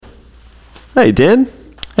Hey, Dan.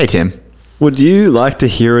 Hey, Tim. Would you like to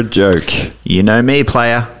hear a joke? You know me,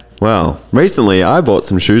 player. Well, recently I bought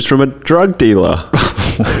some shoes from a drug dealer.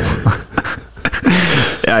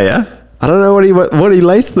 Yeah? I don't know what he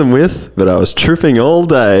laced them with, but I was tripping all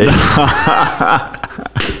day. That's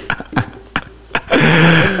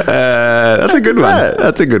a good one.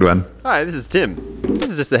 That's a good one. Hi, this is Tim.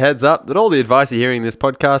 This is just a heads up that all the advice you're hearing in this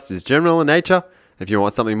podcast is general in nature. If you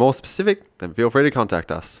want something more specific, then feel free to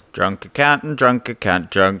contact us. Drunk accountant, drunk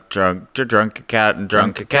accountant, drunk accountant, drunk accountant,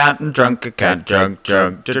 drunk accountant,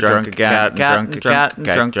 drunk accountant, drunk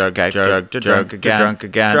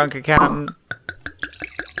accountant, drunk accountant.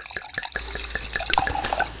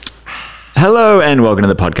 Hello and welcome to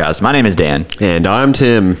the podcast. My name is Dan. And I'm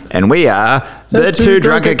Tim. And we are the Two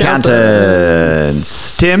Drunk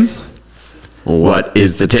Accountants. Tim, what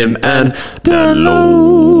is the Tim and Dan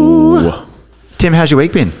Low? Tim, how's your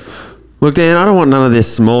week been? Look, Dan, I don't want none of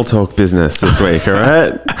this small talk business this week, all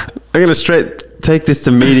right? I'm going to straight take this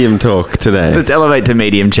to medium talk today. Let's elevate to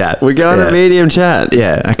medium chat. We're going to medium chat.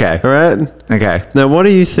 Yeah, okay. All right? Okay. Now, what do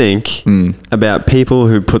you think about people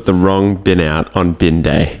who put the wrong bin out on bin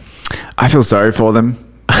day? I feel sorry for them.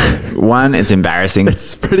 One, it's embarrassing.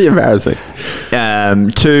 It's pretty embarrassing.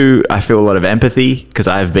 Two, I feel a lot of empathy because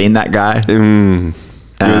I've been that guy.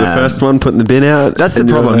 You're the first one putting the bin out. That's the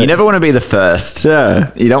problem. You never want to be the first.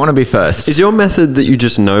 Yeah. You don't want to be first. Is your method that you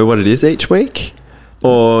just know what it is each week?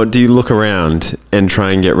 Or do you look around and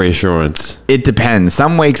try and get reassurance? It depends.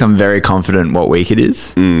 Some weeks I'm very confident what week it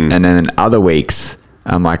is. And then in other weeks,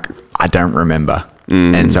 I'm like, I don't remember.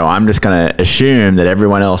 And so I'm just going to assume that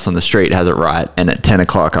everyone else on the street has it right. And at 10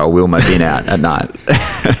 o'clock, I'll wheel my bin out at night.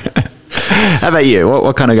 How about you?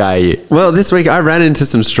 What kind of guy are you? Well, this week I ran into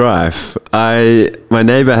some strife. My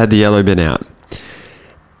neighbor had the yellow bin out.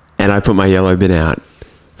 And I put my yellow bin out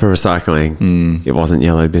for recycling. It wasn't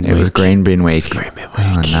yellow bin week. It was green bin week. Green bin week.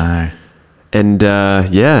 Oh, no. And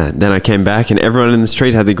then I came back and everyone in the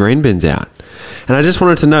street had the green bins out. And I just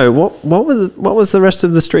wanted to know, what was the rest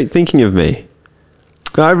of the street thinking of me?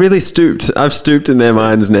 I really stooped. I've stooped in their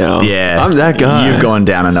minds now. Yeah. I'm that guy. You've gone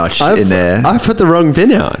down a notch in there. I put the wrong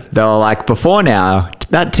bin out. They were like, before now,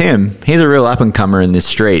 that Tim, he's a real up-and-comer in this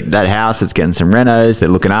street. That house, it's getting some renos. They're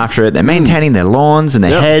looking after it. They're maintaining their lawns and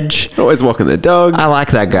their hedge. Always walking their dog. I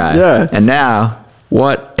like that guy. Yeah. And now,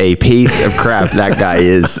 what a piece of crap that guy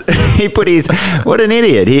is. What an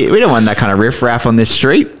idiot. We don't want that kind of riffraff on this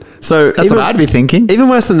street. So That's what I'd be thinking. Even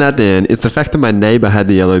worse than that, Dan, is the fact that my neighbor had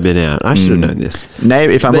the yellow bin out. I should have known this.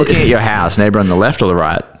 If I'm looking at your house, neighbor on the left or the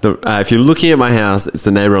right? If you're looking at my house, it's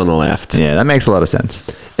the neighbor on the left. Yeah, that makes a lot of sense.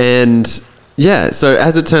 And yeah, so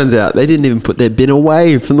as it turns out, they didn't even put their bin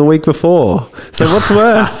away from the week before. So what's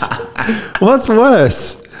worse? What's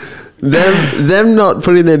worse? Them not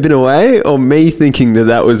putting their bin away, or me thinking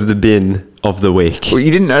that was the bin of the week? Well,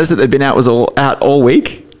 you didn't notice that the bin out was out all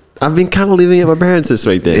week? I've been kind of living at my parents this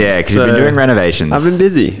week, Dan. Yeah, because you've been doing renovations. I've been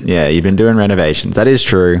busy. Yeah, you've been doing renovations. That is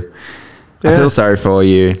true. Yeah. I feel sorry for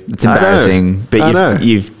you. It's embarrassing, but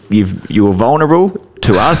you were vulnerable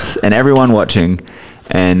to us and everyone watching,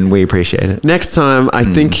 and we appreciate it. Next time, I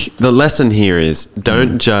think the lesson here is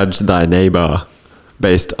don't judge thy neighbor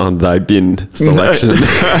based on thy bin selection.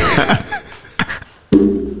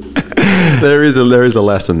 There is a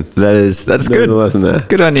lesson. That's There's good. a lesson there.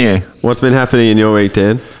 Good on you. What's been happening in your week,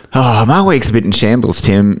 Dan? Oh, my week's a bit in shambles,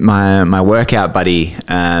 Tim. My workout buddy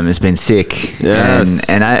has been sick. Yes.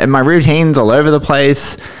 And my routine's all over the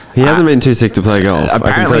place. He hasn't been too sick to play golf.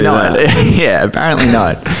 Apparently not. Yeah, apparently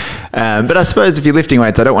not. But I suppose if you're lifting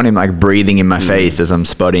weights, I don't want him like breathing in my face as I'm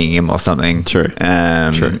spotting him or something. True.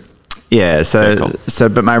 True. Yeah.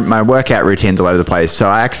 But my workout routine's all over the place. So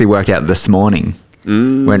I actually worked out this morning.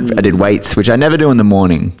 I did weights, which I never do in the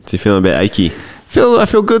morning. So you feeling a bit achy? I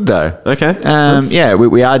feel good though. Okay. Yeah,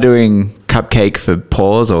 we are doing cupcake for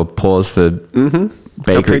paws or paws for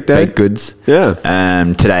baked goods. Yeah.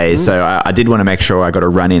 Today. So I did want to make sure I got a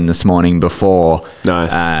run in this morning before.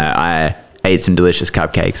 Nice. I ate some delicious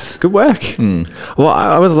cupcakes. Good work. Well,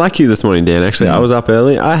 I was like you this morning, Dan. Actually, I was up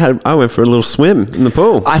early. I went for a little swim in the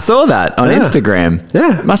pool. I saw that on Instagram.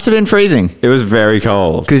 Yeah. Must have been freezing. It was very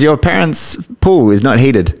cold. Because your parents' pool is not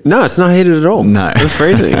heated. No, it's not heated at all. No. It was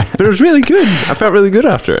freezing. But it was really good. I felt really good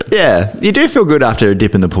after it. Yeah. You do feel good after a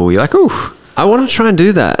dip in the pool. You're like, ooh. I want to try and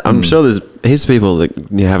do that. I'm sure there's heaps of people that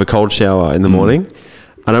have a cold shower in the morning.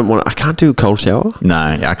 I can't do a cold shower. No,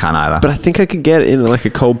 I can't either. But I think I could get in like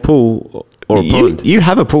a cold pool or a pond. You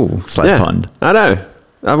have a pool / pond. I know.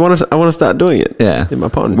 I want to start doing it. Yeah. In my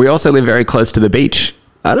pond. We also live very close to the beach.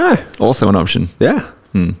 I know. Also an option. Yeah.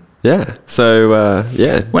 Yeah. So,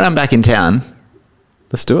 yeah. When I'm back in town,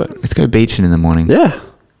 Let's do it. let's go beaching in the morning. Yeah.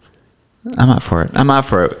 I'm up for it.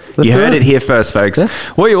 Let's You do heard it. it here first, folks. Yeah.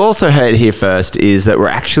 What you also heard here first is that we're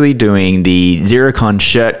actually doing the Xerocon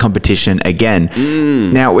shirt competition again.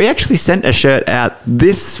 Now, we actually sent a shirt out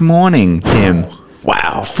this morning, Tim.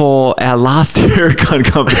 Wow. For our last Xerocon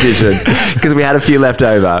competition, because we had a few left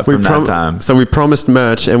over from that time. So we promised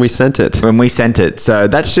merch and we sent it. When we sent it. So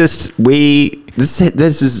that's just, This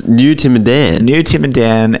is new Tim and Dan. new Tim and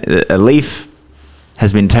Dan, a leaf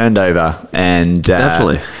has been turned over. And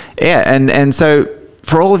Definitely. Yeah, and so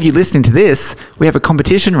for all of you listening to this, we have a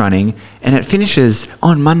competition running, and it finishes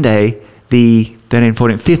on Monday, the 13th,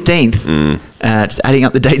 14th, 15th. Just adding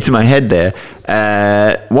up the dates in my head there.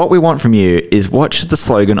 What we want from you is what should the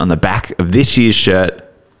slogan on the back of this year's shirt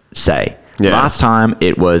say? Yeah. Last time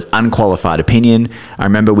it was unqualified opinion. I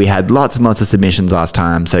remember we had lots and lots of submissions last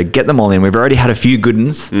time, so get them all in. We've already had a few good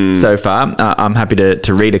ones so far. I'm happy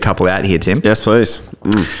to read a couple out here, Tim. Yes, please.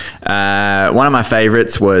 One of my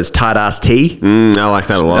favorites was Tight Ass Tea. I like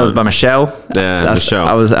that a lot. That was by Michelle. Yeah, Michelle.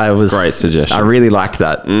 I was Great suggestion. I really liked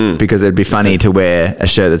that because it'd be funny to wear a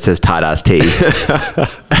shirt that says Tight Ass Tea.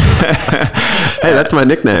 Hey, that's my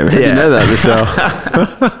nickname. How'd Yeah. you know that, Michelle?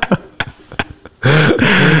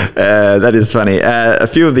 That is funny. A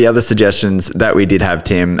few of the other suggestions that we did have,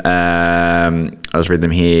 Tim. I'll just read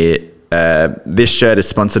them here. This shirt is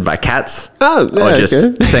sponsored by Cats. Oh, yeah, or just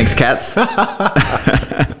okay. thanks, Cats.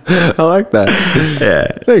 I like that. Yeah.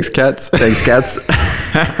 Thanks, cats. Thanks, Cats.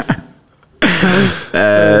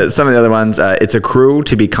 Some of the other ones, it's a cruel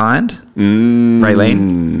to be kind.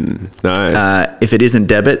 Raylene. Nice. If it isn't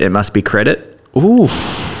debit, it must be credit.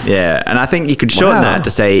 Oof. Yeah. And I think you could shorten Wow. that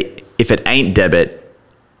to say, if it ain't debit,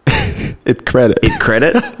 It credit. it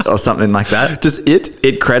credit or something like that. Just it.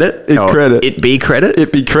 It credit. It or credit. It be credit.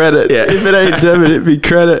 It be credit. Yeah. If it ain't debit, it be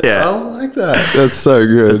credit. Yeah. I like that. That's so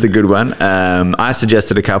good. That's a good one. I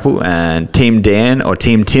suggested a couple, and Team Dan or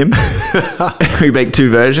Team Tim. We make two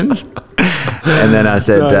versions. And then I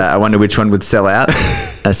said, Nice. I wonder which one would sell out.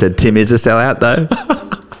 I said, Tim is a sellout, though.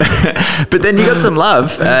 But then you got some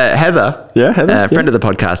love. Heather. Yeah, Heather, Friend yeah. of the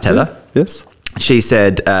podcast, Heather. Yes. She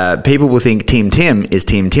said, people will think Team Tim is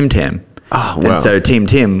Team Tim Tam. Oh, And well. so Team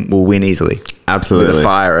Tim will win easily. Absolutely. With a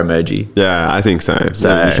fire emoji. Yeah, I think so.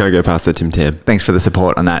 So- You can't go past the Tim Tam. Thanks for the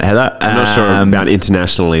support on that, Heather. I'm not sure about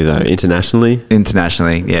internationally, though. Internationally,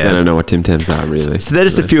 internationally. Yeah. I don't know what Tim Tams are, really. So they're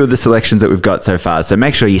just a few of the selections that we've got so far. So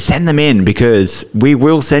make sure you send them in because we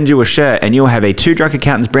will send you a shirt and you'll have a Two Drunk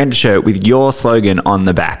Accountants branded shirt with your slogan on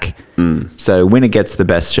the back. So winner gets the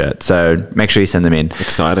best shirt. So make sure you send them in.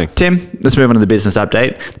 Exciting. Tim, let's move on to the business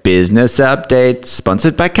update. Business update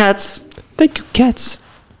sponsored by Cats. Thank you, cats.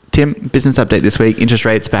 Tim, business update this week. Interest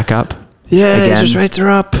rates back up. Yeah, Again. interest rates are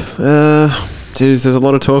up. Geez, there's a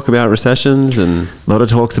lot of talk about recessions, and A lot of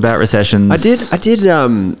talks about recessions. I did.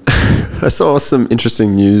 I saw some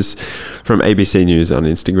interesting news from ABC News on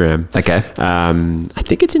Instagram. Okay. I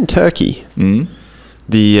think it's in Turkey.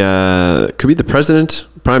 The could be the president,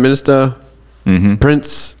 prime minister,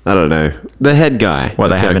 prince. I don't know. The head guy.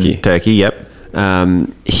 What of they have in Turkey, yep.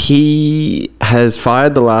 He has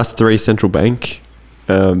fired the last 3 central bank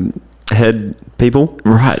head people.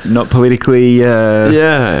 Right, not politically...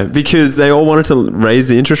 Yeah, because they all wanted to raise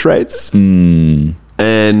the interest rates, and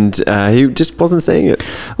he just wasn't saying it.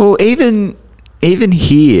 Well, even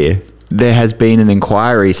here, there has been an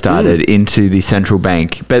inquiry started into the central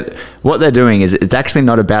bank. But what they're doing is it's actually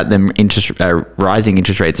not about them rising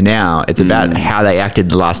interest rates now. It's about how they acted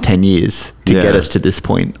the last 10 years to Yeah. get us to this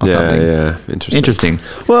point or something. Yeah, Interesting.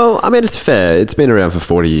 Well, I mean, it's fair. It's been around for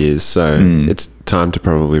 40 years, so it's time to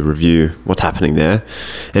probably review what's happening there.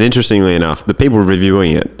 And interestingly enough, the people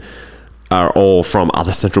reviewing it are all from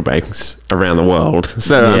other central banks around the world.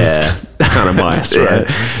 So Yeah. I'm kind of biased, right?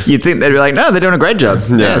 You'd think they'd be like, no, they're doing a great job.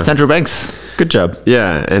 Yeah. Yeah, central banks, good job.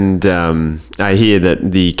 Yeah, and I hear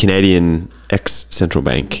that the Canadian ex-central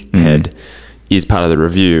bank head is part of the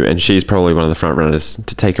review, and she's probably one of the front runners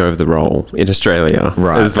to take over the role in Australia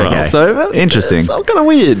as well. okay. So Interesting. It's all kind of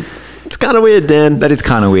weird. It's kind of weird, Dan. That is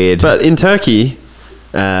kind of weird. But in Turkey,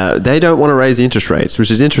 they don't want to raise the interest rates, which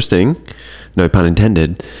is interesting, no pun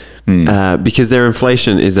intended, because their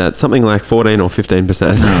inflation is at something like 14 or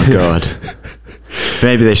 15%. Oh, God.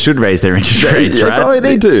 Maybe they should raise their interest rates, They right? probably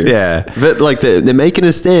need to. Yeah. But like they're making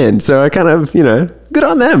a stand, so I kind of, good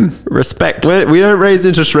on them. Respect. We don't raise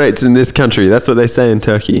interest rates in this country. That's what they say in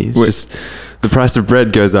Turkey. It's just the price of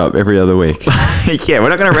bread goes up every other week. Yeah, we're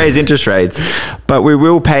not going to raise interest rates, but we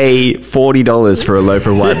will pay $40 for a loaf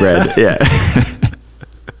of white bread. Yeah.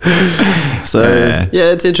 So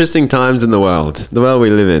yeah, it's interesting times in the world we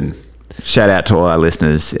live in. Shout out to all our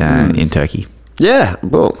listeners in Turkey. Yeah,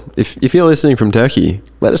 well, if you're listening from Turkey,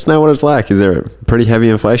 let us know what it's like. Is there a pretty heavy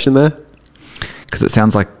inflation there? Because it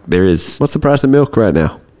sounds like there is. What's the price of milk right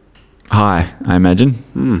now? High, I imagine.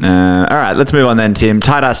 All right, let's move on then, Tim.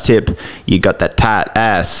 Tight ass tip. You got that tight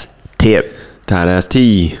ass tip. Tight ass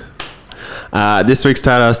tea. This week's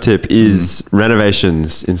tight ass tip is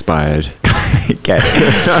renovations inspired. Okay.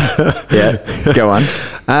 Yeah, go on.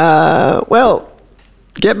 Well,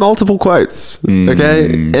 get multiple quotes,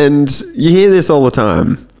 okay? And you hear this all the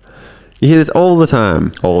time. You hear this all the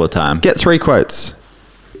time. All the time. Get 3 quotes.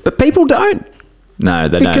 But people don't, No,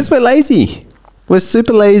 they because don't. we're lazy. We're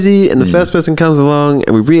super lazy, and the first person comes along,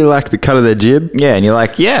 and we really like the cut of their jib. Yeah, and you're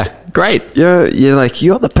like, yeah, great. You're like,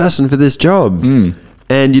 you're the person for this job.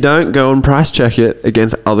 And you don't go and price check it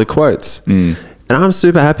against other quotes. And I'm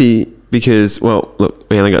super happy because, well, look,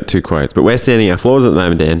 we only got 2 quotes, but we're sanding our floors at the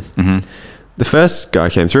moment, Dan. The first guy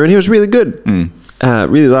came through and he was really good.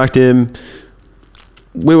 Really liked him.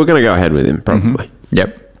 We were going to go ahead with him, probably.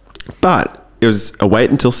 Yep. But it was a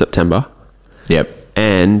wait until September. Yep.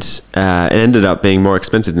 And it ended up being more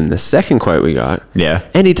expensive than the second quote we got. Yeah.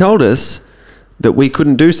 And he told us that we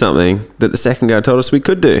couldn't do something that the second guy told us we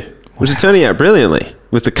could do, which is turning out brilliantly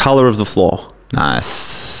with the color of the floor. Nice.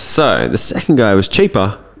 So the second guy was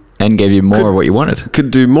cheaper, And gave you more of what you wanted.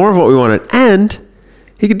 could do more of what we wanted, and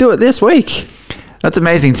he could do it this week. That's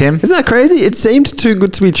amazing, Tim. Isn't that crazy? It seemed too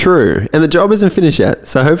good to be true, and the job isn't finished yet.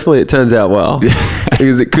 So hopefully it turns out well,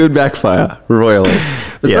 because it could backfire royally.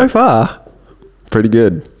 But Yeah. so far, pretty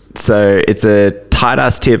good. So it's a tight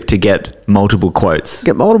ass tip to get multiple quotes.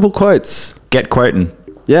 Get multiple quotes. Get quoting.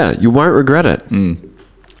 Yeah, you won't regret it.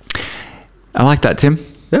 I like that, Tim.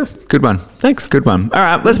 Yeah. Good one. Thanks. Good one. All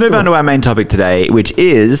right, let's move on to our main topic today, which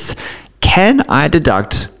is, can I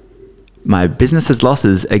deduct my business's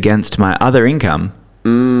losses against my other income?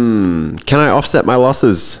 Can I offset my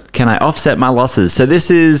losses? Can I offset my losses? So this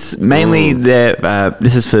is mainly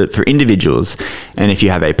this is for individuals, and if you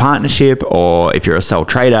have a partnership or if you're a sole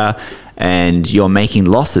trader and you're making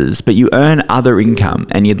losses, but you earn other income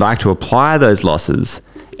and you'd like to apply those losses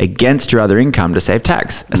against your other income to save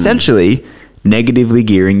tax, essentially negatively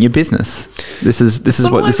gearing your business. This is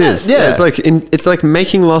what this is. Yeah, it's like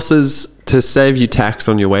making losses to save you tax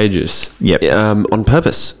on your wages. Yep. On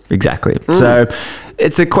purpose. Exactly. So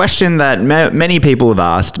it's a question that many people have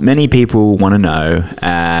asked, many people want to know,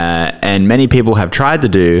 and many people have tried to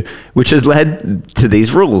do, which has led to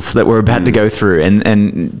these rules that we're about to go through.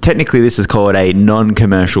 And technically this is called a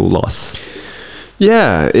non-commercial loss.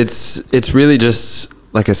 Yeah, it's really just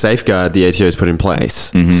like a safeguard the ATO's put in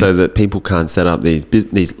place so that people can't set up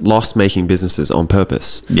these loss-making businesses on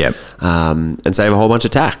purpose. Yep. And save a whole bunch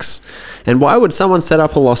of tax. And why would someone set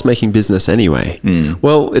up a loss-making business anyway?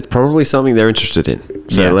 Well, it's probably something they're interested in.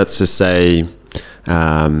 So Yeah. let's just say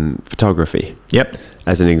photography. Yep.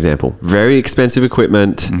 As an example, very expensive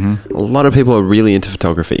equipment. A lot of people are really into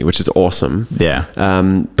photography, which is awesome. Yeah.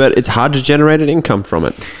 But it's hard to generate an income from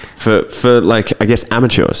it for like, I guess,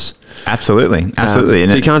 amateurs. Absolutely.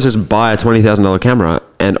 So you can't just buy a $20,000 camera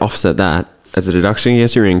and offset that as a deduction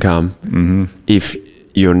against your income if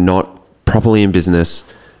you're not properly in business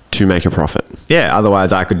to make a profit. Yeah,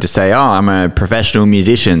 otherwise I could just say, oh, I'm a professional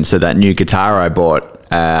musician, so that new guitar I bought,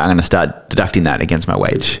 I'm going to start deducting that against my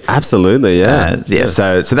wage. Absolutely, yeah.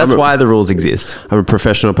 So that's why the rules exist. I'm a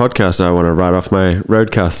professional podcaster. I want to write off my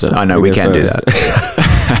Roadcaster. I know, we can do that.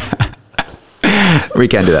 We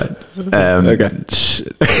can do that. Okay.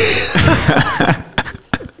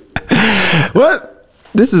 What?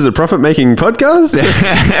 This is a profit-making podcast?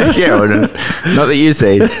 Yeah, well, not that you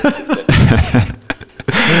see.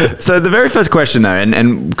 So the very first question, though,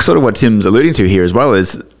 and sort of what Tim's alluding to here as well,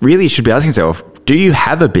 is really you should be asking yourself, do you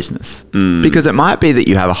have a business? Because it might be that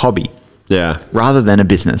you have a hobby Yeah. rather than a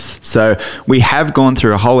business. So we have gone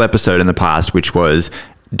through a whole episode in the past, which was,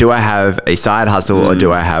 do I have a side hustle or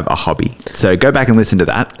do I have a hobby? So go back and listen to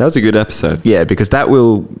that. That was a good episode. Yeah, because that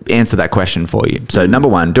will answer that question for you. So number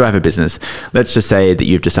one, do I have a business? Let's just say that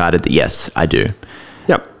you've decided that yes, I do.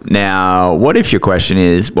 Yep. Now, what if your question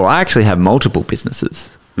is, well, I actually have multiple businesses.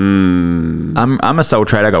 I'm a sole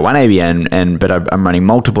trader. I got one ABN, but I'm running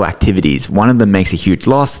multiple activities. One of them makes a huge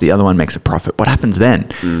loss. The other one makes a profit. What happens then?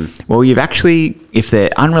 Well, you've actually, if they're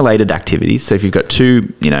unrelated activities, so if you've got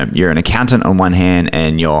two, you're an accountant on one hand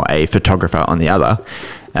and you're a photographer on the other,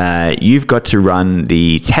 you've got to run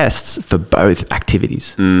the tests for both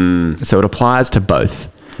activities. So it applies to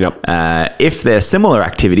both. Yep. If they're similar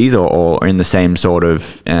activities or in the same sort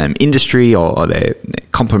of industry or they're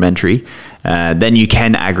complementary, then you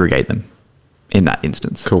can aggregate them in that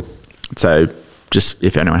instance. Cool. So just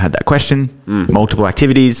if anyone had that question, multiple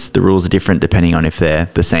activities, the rules are different depending on if they're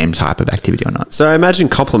the same type of activity or not. So I imagine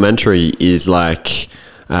complementary is like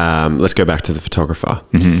let's go back to the photographer.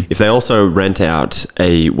 Mm-hmm. If they also rent out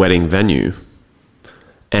a wedding venue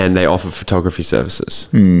and they offer photography services,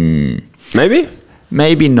 maybe?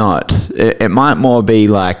 Maybe not. It might more be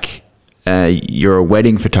like you're a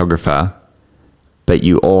wedding photographer, but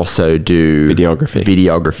you also do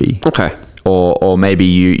videography. Okay. Or maybe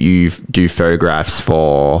you do photographs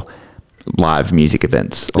for live music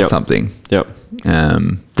events or something. Yep.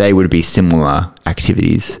 They would be similar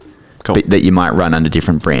activities that you might run under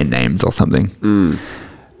different brand names or something.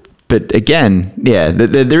 But again,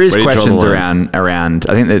 there is questions around.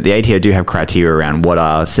 I think that the ATO do have criteria around what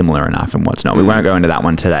are similar enough and what's not. We won't go into that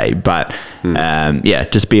one today, but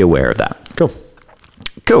just be aware of that.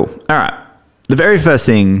 Cool. All right. The very first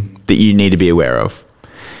thing that you need to be aware of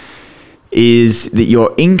is that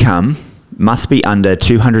your income must be under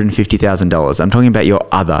 $250,000. I'm talking about your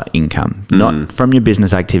other income, not from your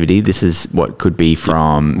business activity. This is what could be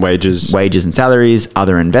from wages and salaries,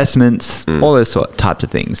 other investments, all those types of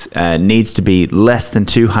things. Needs to be less than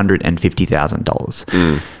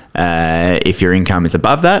 $250,000. If your income is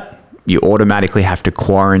above that, you automatically have to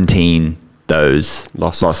quarantine those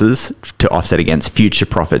losses to offset against future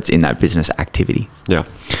profits in that business activity. Yeah.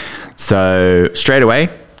 So straight away,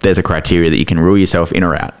 there's a criteria that you can rule yourself in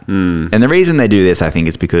or out. And the reason they do this, I think,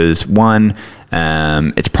 is because one,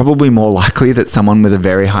 it's probably more likely that someone with a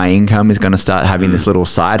very high income is going to start having this little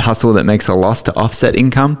side hustle that makes a loss to offset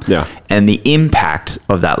income. Yeah. And the impact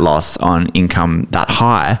of that loss on income that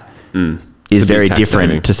high is very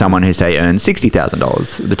different to someone who, say, earns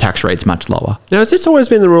 $60,000. The tax rate's much lower. Now, has this always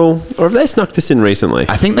been the rule, or have they snuck this in recently?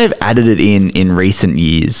 I think they've added it in recent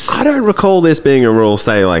years. I don't recall this being a rule,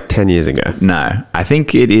 say, like 10 years ago. No, I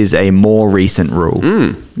think it is a more recent rule.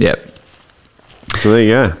 Yep. So there you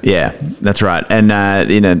go. Yeah, that's right. And,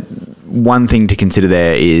 one thing to consider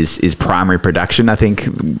there is primary production. I think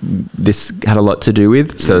this had a lot to do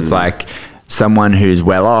with. So it's like someone who's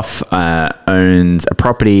well off owns a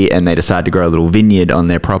property and they decide to grow a little vineyard on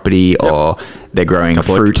their property, or they're growing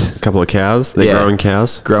fruit. A couple of cows. They're growing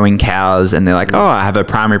cows. Growing cows. And they're like, I have a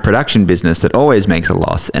primary production business that always makes a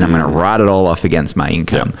loss and I'm going to write it all off against my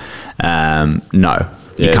income. No,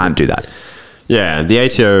 you can't do that. Yeah, the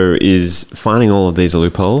ATO is finding all of these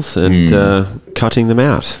loopholes and cutting them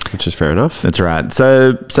out, which is fair enough. That's right.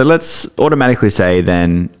 So let's automatically say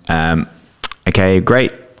then, okay,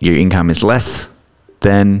 great. Your income is less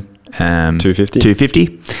than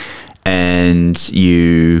 250, and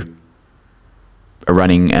you are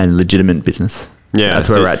running a legitimate business. Yeah, that's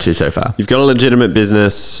where we're at to so far. You've got a legitimate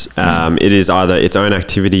business. It is either its own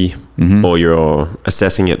activity or you're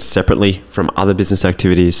assessing it separately from other business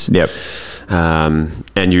activities. Yep.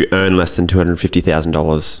 And you earn less than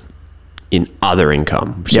 $250,000 in other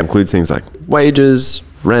income, which includes things like wages,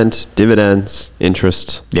 rent, dividends,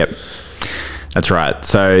 interest. Yep. That's right.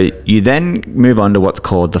 So you then move on to what's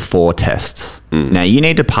called the 4 tests. Now, you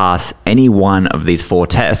need to pass any one of these 4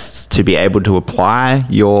 tests to be able to apply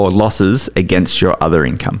your losses against your other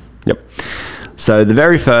income. Yep. So the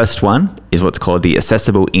very first one is what's called the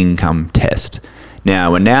assessable income test.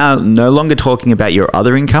 Now, we're no longer talking about your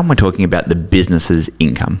other income. We're talking about the business's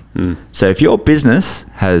income. So if your business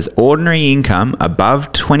has ordinary income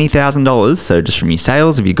above $20,000, so just from your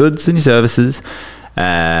sales of your goods and your services,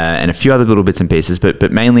 and a few other little bits and pieces,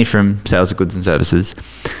 but mainly from sales of goods and services,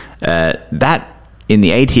 that in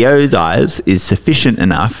the ATO's eyes is sufficient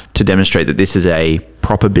enough to demonstrate that this is a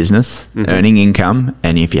proper business earning income,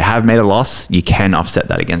 and if you have made a loss, you can offset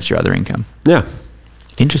that against your other income. Yeah.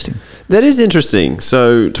 Interesting. That is interesting.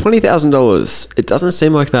 So $20,000, it doesn't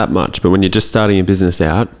seem like that much, but when you're just starting a business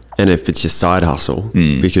out, and if it's your side hustle,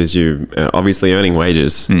 because you're obviously earning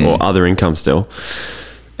wages or other income still,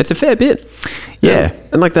 it's a fair bit. Yeah.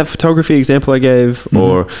 And like that photography example I gave,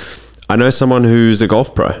 or I know someone who's a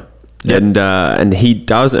golf pro. Yep. And he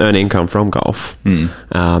does earn income from golf,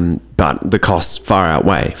 but the costs far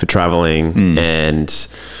outweigh for traveling and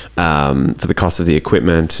for the cost of the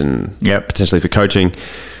equipment and potentially for coaching.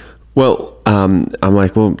 Well, I'm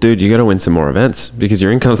like, well, dude, you got to win some more events because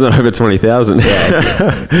your income's not over 20,000.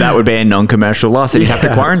 Yeah, that would be a non-commercial loss, and you have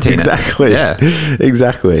to quarantine exactly. it. Yeah,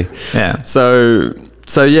 exactly. Yeah.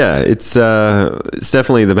 So yeah, it's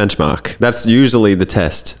definitely the benchmark. That's usually the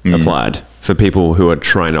test applied for people who are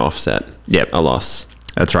trying to offset a loss.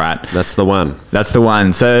 That's right. That's the one. That's the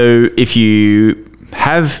one. So if you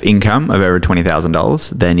have income of over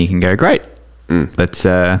 $20,000, then you can go, great. Let's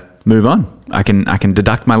move on. I can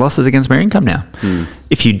deduct my losses against my income now.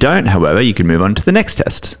 If you don't, however, you can move on to the next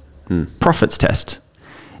test, profits test.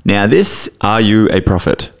 Now this... Are you a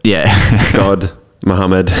prophet? Yeah. God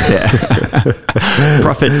Muhammad. Profit,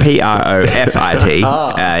 Profit.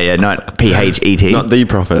 Yeah, not PHET. Not the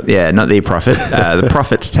profit. Yeah, not the profit. The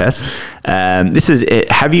profit test. This is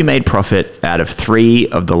it. Have you made profit out of 3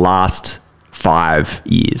 of the last 5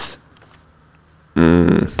 years?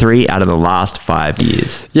 3 out of the last 5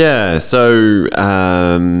 years. Yeah, so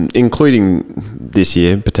including this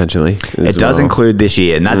year potentially. It does include this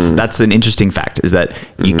year, and that's an interesting fact. Is that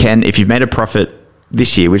you can, if you've made a profit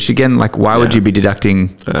this year, which again, like, why would you be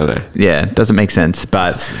deducting? I don't know. Yeah, it doesn't make sense.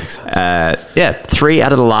 But Doesn't make sense. 3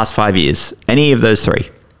 out of the last 5 years. Any of those 3.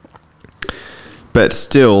 But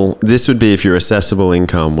still, this would be if your assessable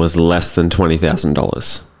income was less than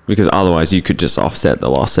 $20,000, because otherwise you could just offset the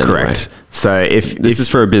loss anyway. Correct. So if This is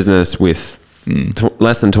for a business with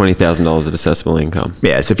less than $20,000 of assessable income.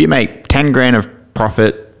 Yeah, so if you make 10 grand of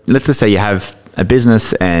profit, let's just say you have a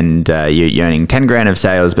business and you're earning 10 grand of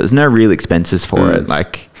sales, but there's no real expenses for it.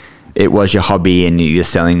 Like, it was your hobby and you're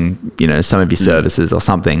selling, some of your services or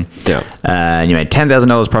something. Yeah. And you made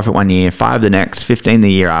 $10,000 profit one year, 5 the next, 15 the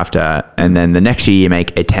year after, and then the next year you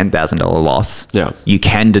make a $10,000 loss. Yeah. You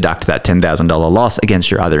can deduct that $10,000 loss against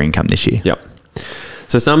your other income this year. Yep.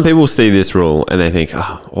 So some people see this rule and they think,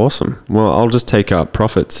 oh, awesome. Well, I'll just take up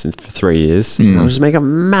profits for 3 years and I'll just make a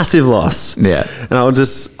massive loss. Yeah. And I'll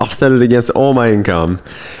just offset it against all my income.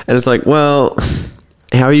 And it's like, well,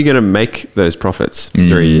 how are you going to make those profits for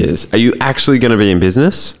 3 years? Are you actually going to be in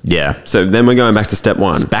business? Yeah. So then we're going back to step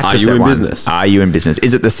one. Are you in business? Are you in business?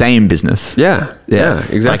 Is it the same business? Yeah. Yeah,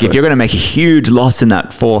 exactly. Like, if you're going to make a huge loss in that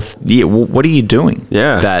 4th year, what are you doing?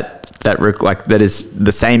 Yeah. That is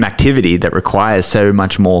the same activity that requires so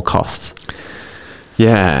much more costs.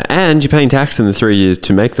 Yeah. And you're paying tax in the 3 years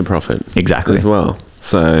to make the profit. Exactly. As well.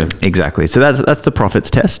 So Exactly. So that's the profits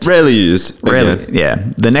test. rarely used. Rarely. Again.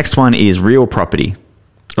 Yeah. The next one is real property.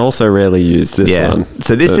 Also rarely used, this one.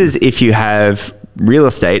 So this is if you have real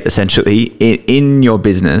estate essentially in your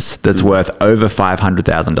business that's worth over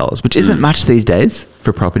 $500,000, which isn't much these days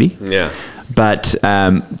for property. Yeah. But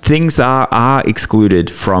things are excluded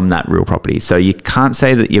from that real property. So you can't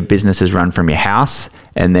say that your business is run from your house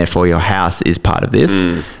and therefore your house is part of this,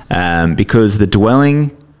 because a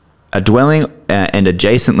dwelling and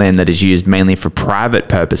adjacent land that is used mainly for private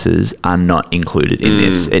purposes are not included in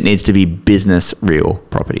this. It needs to be business real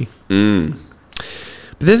property. But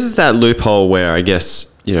this is that loophole where I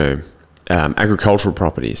guess, agricultural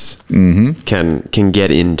properties can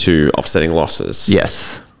get into offsetting losses.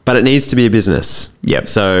 Yes. But it needs to be a business. Yep.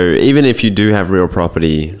 So even if you do have real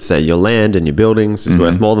property, say your land and your buildings is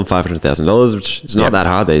worth more than $500,000, which is not that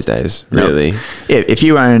hard these days, really. Yeah, if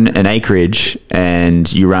you own an acreage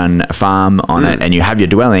and you run a farm on it and you have your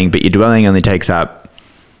dwelling, but your dwelling only takes up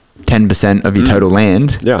 10% of your total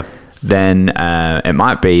land, then it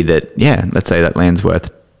might be that, let's say that land's worth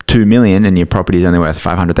 $2 million and your property is only worth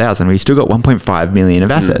 $500,000. Well, you still got $1.5 million of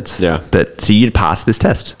assets. So you'd pass this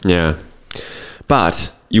test. Yeah.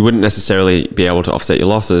 But you wouldn't necessarily be able to offset your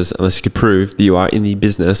losses unless you could prove that you are in the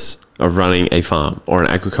business of running a farm or an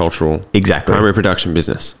agricultural primary production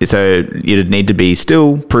business. So you'd need to be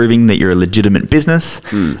still proving that you're a legitimate business,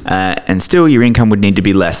 and still your income would need to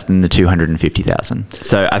be less than the $250,000.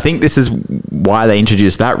 So I think this is why they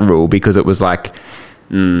introduced that rule, because it was like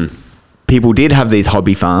people did have these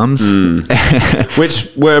hobby farms, which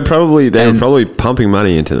were probably pumping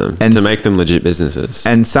money into them to make them legit businesses.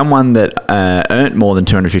 And someone that earned more than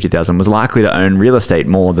 $250,000 was likely to own real estate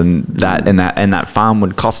more than that, and that farm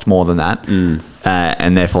would cost more than that,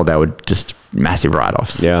 and therefore they would just massive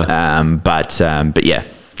write-offs. But yeah,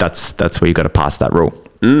 that's where you've got to pass that rule.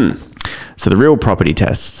 So the real property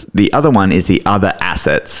test. The other one is the other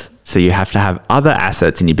assets. So you have to have other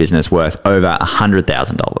assets in your business worth over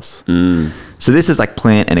 $100,000. So this is like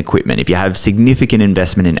plant and equipment. If you have significant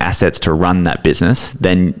investment in assets to run that business,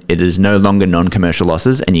 then it is no longer non-commercial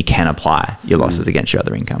losses, and you can apply your losses against your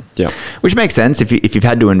other income. Which makes sense. If you've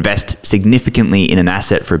had to invest significantly in an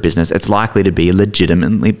asset for a business, it's likely to be a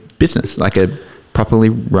legitimately business, like a properly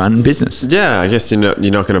run business. Yeah, I guess you're not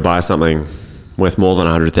going to buy something worth more than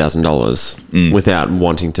 $100,000 without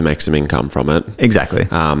wanting to make some income from it. Exactly.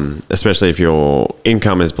 Especially if your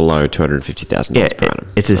income is below $250,000 per annum.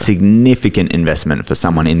 It's a significant investment for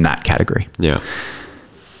someone in that category. Yeah.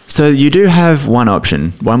 So you do have one more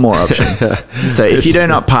option. So if you do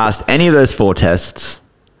not pass any of those 4 tests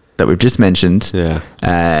that we've just mentioned,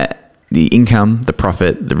 the income, the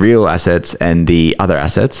profit, the real assets, and the other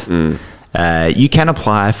assets, you can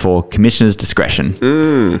apply for commissioner's discretion.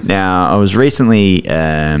 Now, I was recently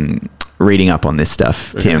reading up on this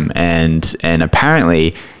stuff, Tim, and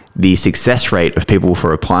apparently the success rate of people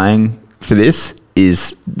for applying for this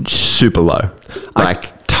is super low,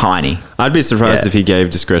 like tiny. I'd be surprised Yeah. if he gave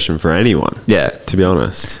discretion for anyone. Yeah. To be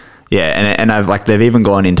honest. Yeah, and I've like they've even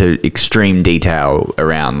gone into extreme detail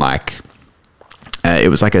around like it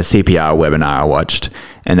was like a CPR webinar I watched,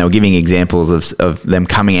 and they were giving examples of them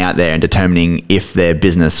coming out there and determining if their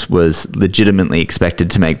business was legitimately expected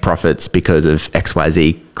to make profits because of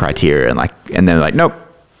XYZ criteria, and they're like, nope.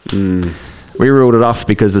 We ruled it off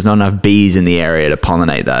because there's not enough bees in the area to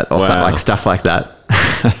pollinate that, or stuff like that.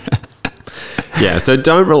 Yeah, so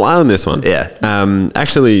don't rely on this one. Yeah.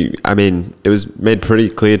 Actually, I mean, it was made pretty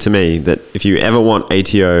clear to me that if you ever want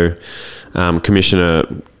ATO commissioner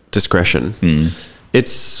discretion,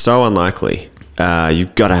 it's so unlikely.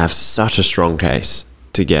 You've got to have such a strong case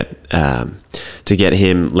to get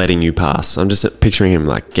him letting you pass. I'm just picturing him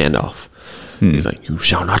like Gandalf. He's like, you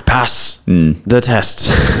shall not pass the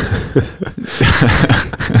test.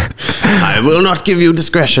 I will not give you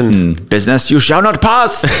discretion. Business, you shall not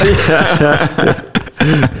pass.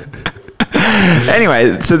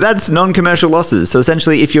 Anyway, so that's non-commercial losses. So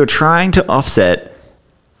essentially, if you're trying to offset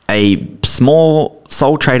a small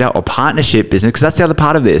sole trader or partnership business, because that's the other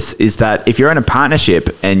part of this, is that if you're in a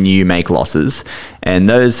partnership and you make losses and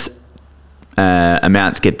those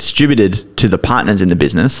amounts get distributed to the partners in the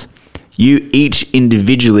business, you each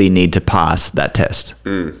individually need to pass that test.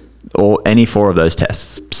 Or any 4 of those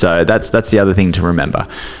tests. So that's the other thing to remember.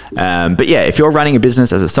 But yeah, if you're running a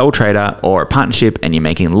business as a sole trader or a partnership and you're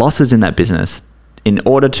making losses in that business, in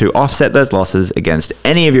order to offset those losses against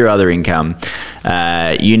any of your other income,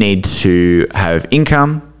 you need to have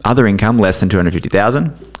other income less than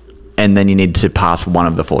 250,000, and then you need to pass one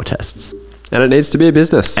of the 4 tests. And it needs to be a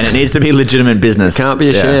business. And it needs to be legitimate business. Can't be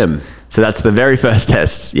a sham. So that's the very first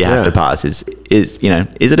test you have to pass. Is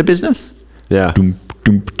it a business? Yeah. Dum,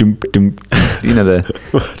 dum, dum, dum. You know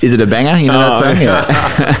is it a banger? You know that song?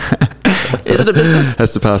 Yeah. Is it a business?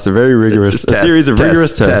 Has to pass a very rigorous series of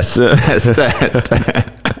rigorous tests. Test.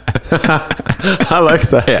 I like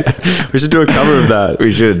that. Yeah. We should do a cover of that.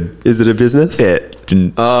 We should. Is it a business? Yeah.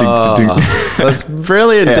 That's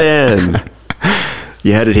brilliant, Dan.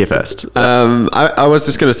 You heard it here first. I was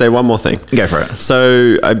just going to say one more thing. Go for it.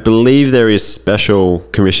 So I believe there is special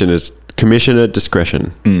commissioner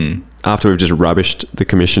discretion. After we've just rubbished the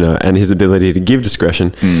commissioner and his ability to give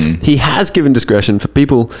discretion, he has given discretion for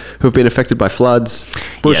people who have been affected by floods,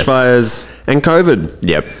 bushfires, and COVID.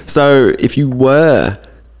 Yep. So if you were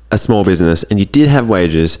a small business and you did have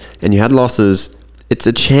wages and you had losses, it's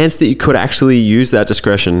a chance that you could actually use that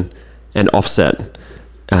discretion and offset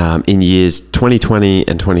in years 2020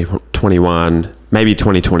 and 2021, maybe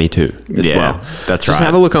 2022 as well. That's Just right.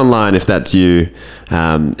 have a look online if that's you.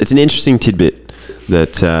 It's an interesting tidbit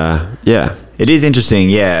that, It is interesting,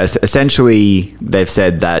 yeah. Essentially, they've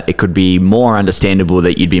said that it could be more understandable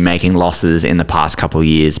that you'd be making losses in the past couple of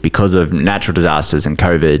years because of natural disasters and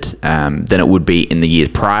COVID than it would be in the years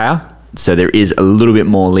prior. So there is a little bit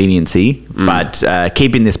more leniency, but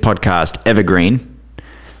keeping this podcast evergreen,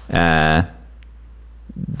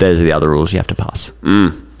 those are the other rules you have to pass.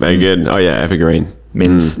 very good. Oh yeah, evergreen.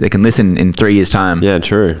 Means they can listen in 3 years' time. Yeah,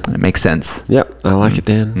 true. It makes sense. Yep, I like it,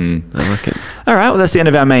 Dan. I like it. All right, well, that's the end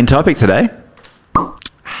of our main topic today.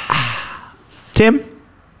 Tim,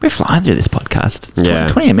 we're flying through this podcast. Yeah.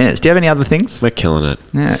 20 minutes. Do you have any other things? We're killing it.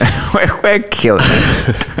 Yeah. we're killing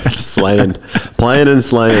it. Slaying. Playing and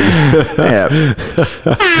slaying. Yeah.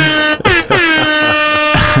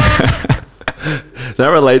 That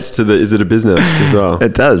relates to the is it a business as well.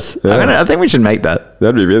 It does. Yeah. I think we should make that.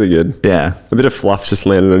 That'd be really good. Yeah. A bit of fluff just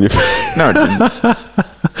landed on your face. No, it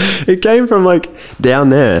didn't. It came from like down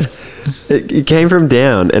there. It came from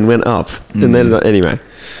down and went up. And then anyway.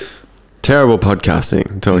 Terrible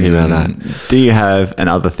podcasting talking about that. Do you have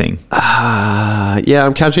another thing? Yeah,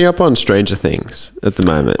 I'm catching up on Stranger Things at the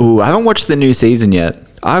moment. Ooh, I haven't watched the new season yet.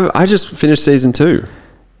 I just finished season 2.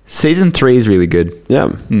 Season 3 is really good.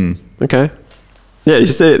 Yeah. Okay. Yeah, you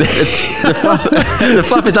see it. The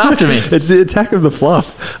fluff is after me. It's the attack of the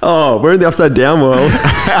fluff. Oh, we're in the upside down world.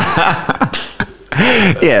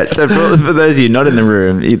 Yeah, so for those of you not in the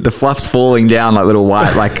room, the fluff's falling down like little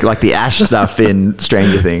white, like the ash stuff in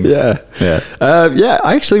Stranger Things. Yeah. Yeah.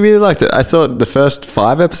 I actually really liked it. I thought the first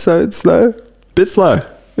 5 episodes, though, bit slow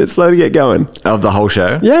to get going. Of the whole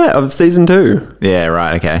show? Yeah, of season 2. Yeah,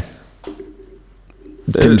 right, okay.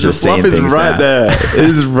 The fluff is right there. It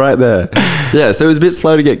is right there. Yeah, so it was a bit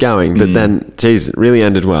slow to get going, but then, geez, it really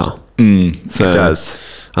ended well. So It does.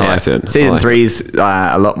 I liked it. Season 3's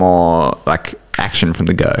a lot more like action from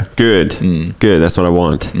the go. Good. Good. That's what I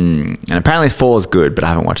want. And apparently 4 is good, but I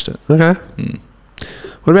haven't watched it. Okay.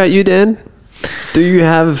 What about you, Dan? Do you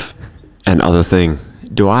have an other thing?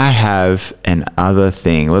 Do I have an other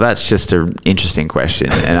thing? Well, that's just an interesting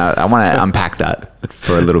question, and I want to unpack that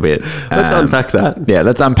for a little bit. Let's unpack that. Yeah,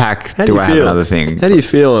 let's unpack. How Do you I feel? have another thing? How do you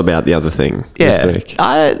feel about the other thing this week?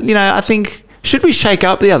 I think, should we shake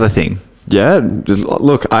up the other thing? Yeah, just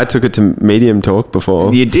look, I took it to medium talk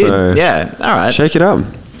before. You did, so yeah. All right. Shake it up.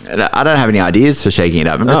 I don't have any ideas for shaking it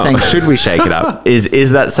up. I'm just Oh. saying, should we shake it up?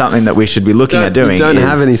 Is that something that we should be looking at doing? You don't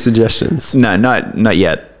have any suggestions. No, not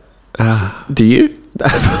yet. Do you?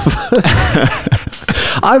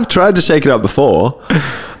 I've tried to shake it up before.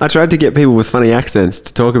 I tried to get people with funny accents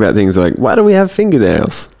to talk about things like, why do we have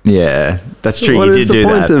fingernails? Yeah, that's true. What you is did the do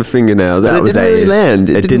point that. of fingernails? And That it was didn't really land.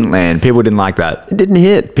 It didn't land. People didn't like that. It didn't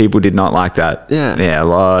hit. People did not like that. Yeah. A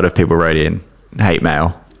lot of people wrote in hate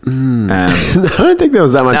mail. I don't think there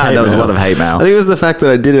was that much No, hate there was a mail. lot of hate mail. I think it was the fact that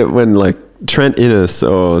I did it when like Trent Innes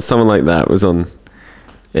or someone like that was on.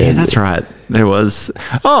 Yeah, that's right. There was.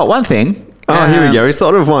 Oh, one thing. Oh, here we go. He's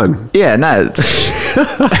thought of one. Yeah, no.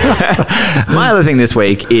 My other thing this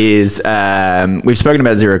week is we've spoken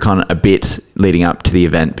about ZeroCon a bit leading up to the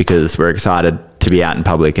event because we're excited to be out in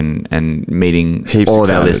public and meeting Heaps all of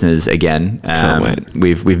our excited. listeners again. Can't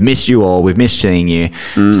wait. We've missed you all. We've missed seeing you.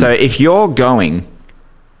 So if you're going,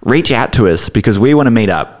 reach out to us because we want to meet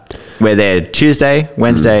up. We're there Tuesday,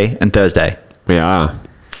 Wednesday, and Thursday, We are.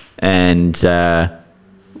 and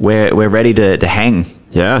we're ready to hang.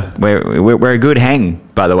 Yeah. We're a good hang,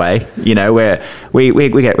 by the way. You know, we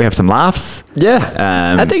have some laughs.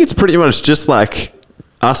 Yeah. I think it's pretty much just like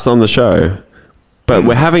us on the show, but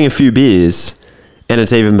we're having a few beers and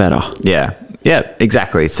it's even better. Yeah,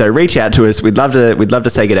 exactly. So reach out to us. We'd love to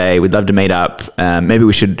say good day. We'd love to meet up. Maybe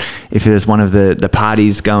we should, if there's one of the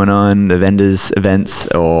parties going on, the vendors events,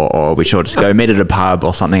 or we should just go meet at a pub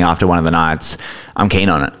or something after one of the nights. I'm keen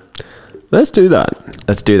on it. Let's do that.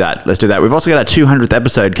 Let's do that. We've also got our 200th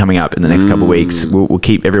episode coming up in the next couple of weeks. We'll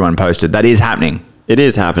keep everyone posted. That is happening. It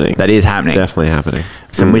is happening. That is happening. Definitely happening.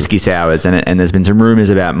 Some whiskey sours, and there's been some rumors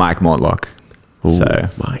about Mike Mortlock. Ooh, So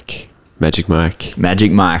Mike. Magic Mike.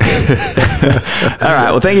 Magic Mike. All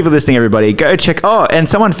right. Well, thank you for listening, everybody. Go check. Oh, and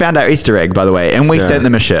someone found our Easter egg, by the way, and we Yeah. sent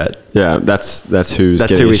them a shirt. Yeah, that's who's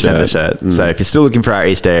That's getting who a we sent the shirt. So if you're still looking for our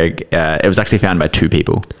Easter egg, it was actually found by 2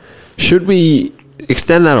 people. Should we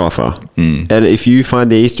extend that offer? And if you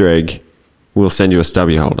find the Easter egg, we'll send you a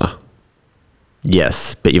stubby holder.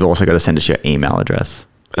 Yes, but you've also got to send us your email address.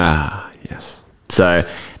 Ah, yes. So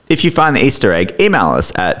if you find the Easter egg, email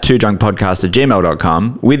us at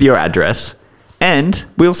twodrunkpodcast@gmail.com with your address, and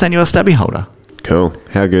we'll send you a stubby holder Cool.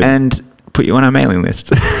 How good. and put you on our mailing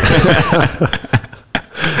list.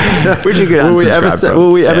 Which you could will we ever, unsubscribe from.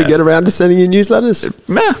 will we ever Yeah. get around to sending you newsletters?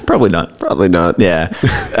 Meh, probably not. Probably not. Yeah.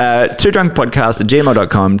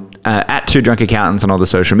 twodrunkpodcast@gmail.com, at Two Drunk Accountants on all the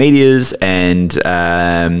social medias, and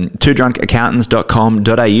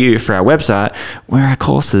twodrunkaccountants.com.au for our website, where our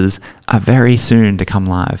courses are very soon to come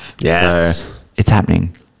live. Yes. So it's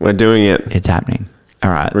happening. We're doing it. It's happening.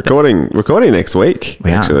 All right. Recording next week,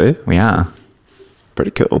 We actually. are. We are.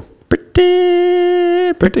 Pretty cool.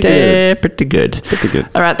 Pretty good. Pretty good.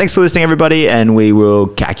 All right. Thanks for listening, everybody, and we will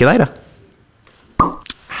catch you later.